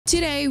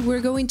Today,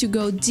 we're going to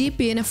go deep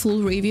in a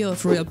full review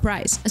of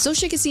realprize, a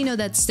social casino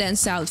that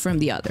stands out from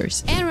the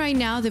others. And right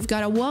now, they've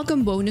got a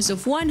welcome bonus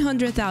of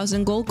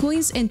 100,000 gold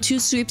coins and 2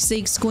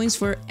 sweepstakes coins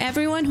for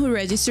everyone who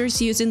registers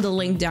using the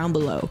link down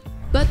below.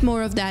 But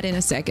more of that in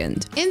a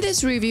second. In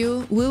this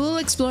review, we will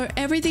explore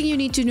everything you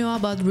need to know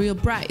about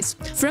realprize,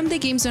 from the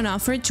games on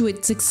offer to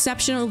its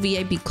exceptional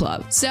VIP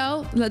club.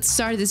 So let's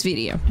start this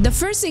video. The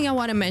first thing I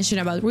want to mention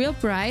about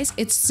realprize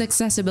is its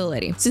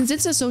accessibility. Since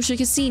it's a social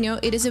casino,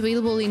 it is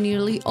available in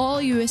nearly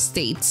all US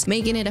states,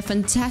 making it a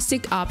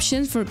fantastic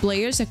option for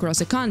players across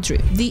the country.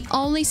 The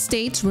only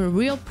states where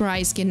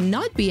realprize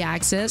cannot be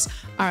accessed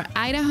are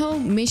Idaho,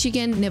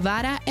 Michigan,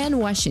 Nevada, and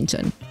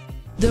Washington.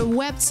 Their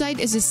website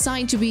is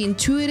designed to be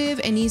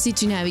intuitive and easy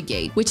to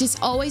navigate, which is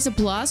always a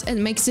plus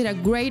and makes it a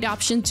great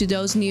option to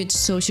those new to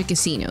social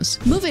casinos.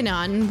 Moving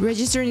on,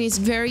 registering is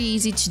very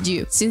easy to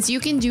do, since you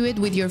can do it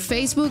with your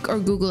Facebook or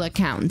Google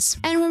accounts.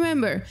 And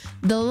remember,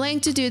 the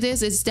link to do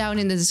this is down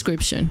in the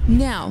description.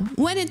 Now,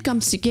 when it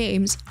comes to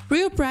games,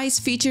 realprize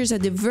features a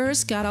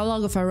diverse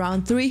catalog of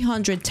around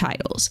 300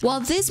 titles. While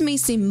this may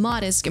seem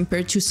modest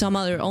compared to some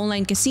other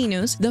online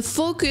casinos, the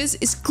focus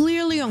is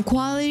clearly on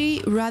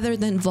quality rather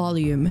than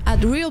volume.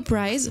 At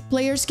realprize,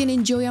 players can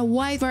enjoy a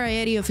wide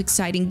variety of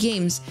exciting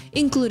games,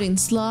 including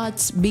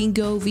slots,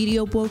 bingo,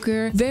 video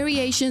poker,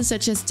 variations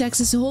such as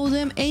Texas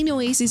Hold'em and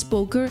Oasis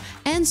Poker,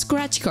 and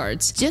scratch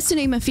cards, just to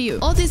name a few.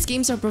 All these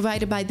games are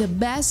provided by the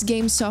best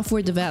game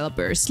software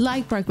developers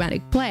like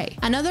Pragmatic Play.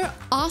 Another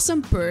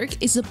awesome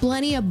perk is the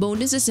plenty of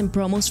bonuses and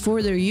promos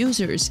for their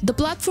users. The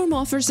platform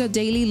offers a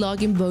daily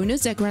login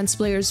bonus that grants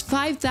players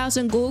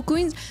 5,000 gold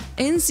coins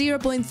and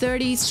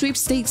 0.30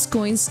 sweepstakes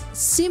coins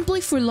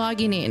simply for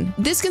logging in.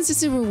 This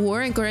consistent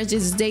reward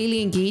encourages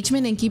daily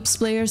engagement and keeps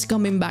players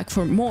coming back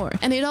for more,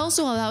 and it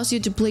also allows you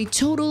to play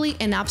totally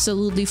and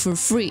absolutely for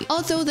free,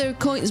 although their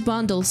coins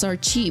bundles are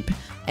cheap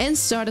and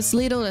start as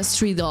little as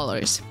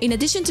 $3. In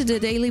addition to the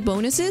daily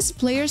bonuses,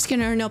 players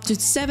can earn up to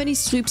 70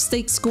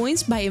 sweepstakes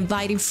coins by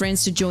inviting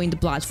friends to join the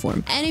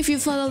platform. And if you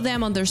follow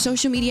them on their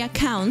social media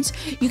accounts,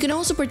 you can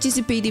also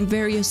participate in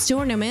various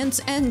tournaments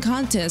and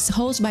contests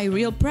hosted by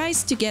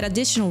realprize to get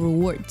additional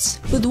rewards.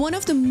 But one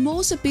of the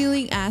most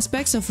appealing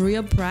aspects of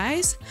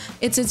realprize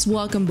is its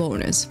welcome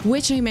bonus,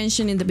 which I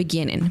mentioned in the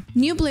beginning.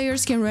 New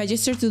players can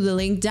register to the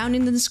link down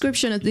in the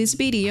description of this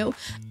video,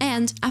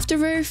 and after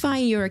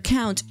verifying your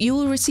account, you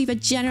will receive a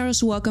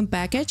generous welcome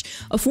package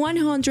of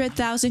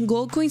 100,000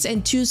 gold coins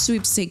and 2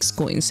 sweepstakes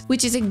coins,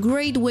 which is a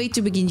great way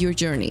to begin your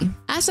journey.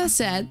 As I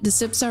said, the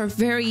steps are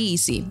very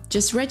easy.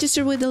 Just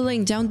register with the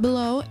link down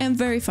below and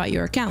verify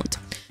your account.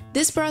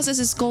 This process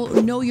is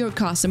called Know Your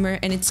Customer,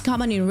 and it's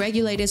common in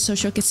regulated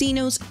social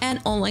casinos and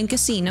online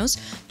casinos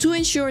to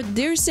ensure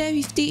their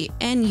safety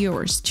and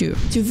yours too.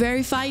 To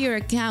verify your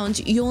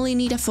account, you only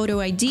need a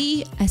photo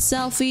ID, a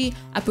selfie,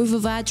 a proof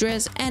of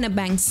address, and a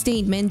bank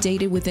statement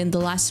dated within the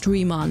last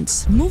 3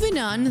 months. Moving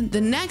on,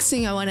 the next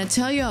thing I want to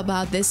tell you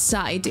about this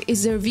site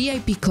is their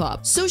VIP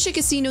club. Social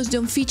casinos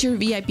don't feature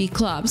VIP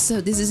clubs,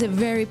 so this is a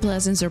very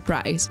pleasant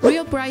surprise.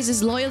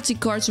 realprize's loyalty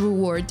cards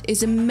reward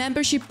is a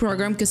membership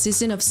program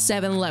consisting of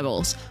 7 levels: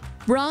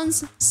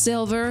 bronze,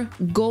 silver,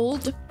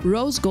 gold,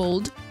 rose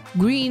gold,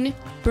 green,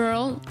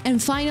 pearl,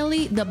 and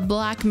finally the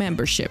black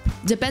membership.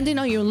 Depending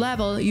on your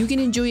level, you can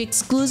enjoy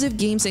exclusive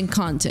games and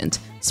content,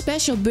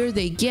 special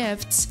birthday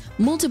gifts,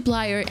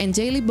 multiplier and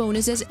daily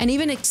bonuses, and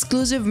even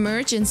exclusive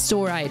merch and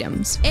store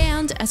items.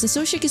 And as a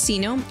social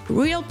casino,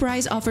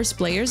 realprize offers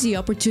players the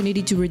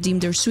opportunity to redeem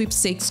their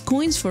sweepstakes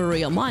coins for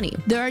real money.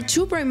 There are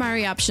 2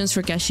 primary options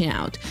for cashing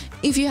out.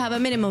 If you have a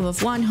minimum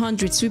of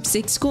 100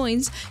 sweepstakes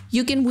coins,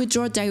 you can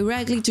withdraw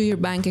directly to your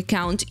bank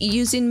account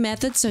using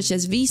methods such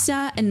as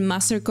Visa and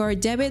MasterCard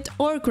debit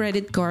or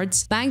credit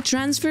cards, bank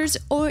transfers,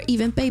 or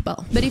even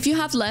PayPal. But if you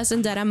have less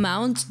than that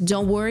amount,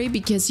 don't worry,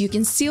 because you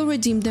can still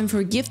redeem them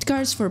for gift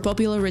cards for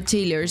popular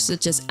retailers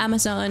such as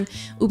Amazon,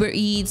 Uber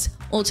Eats,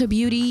 Ulta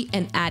Beauty,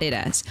 and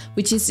Adidas,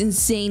 which is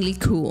insanely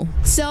cool.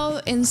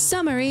 So, in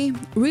summary,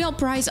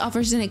 realprize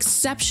offers an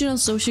exceptional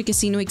social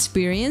casino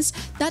experience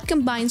that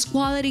combines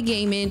quality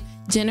gaming,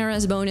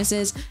 generous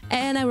bonuses,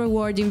 and a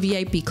rewarding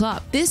VIP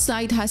club. This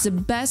site has the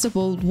best of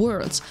both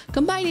worlds,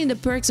 combining the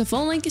perks of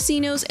online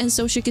casinos and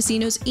social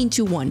casinos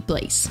into one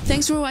place.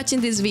 Thanks for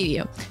watching this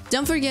video.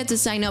 Don't forget to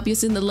sign up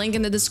using the link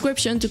in the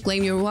description to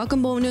claim your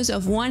welcome bonus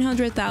of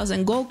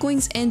 100,000 gold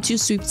coins and 2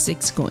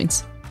 sweepstakes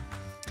coins.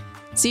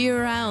 See you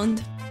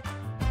around!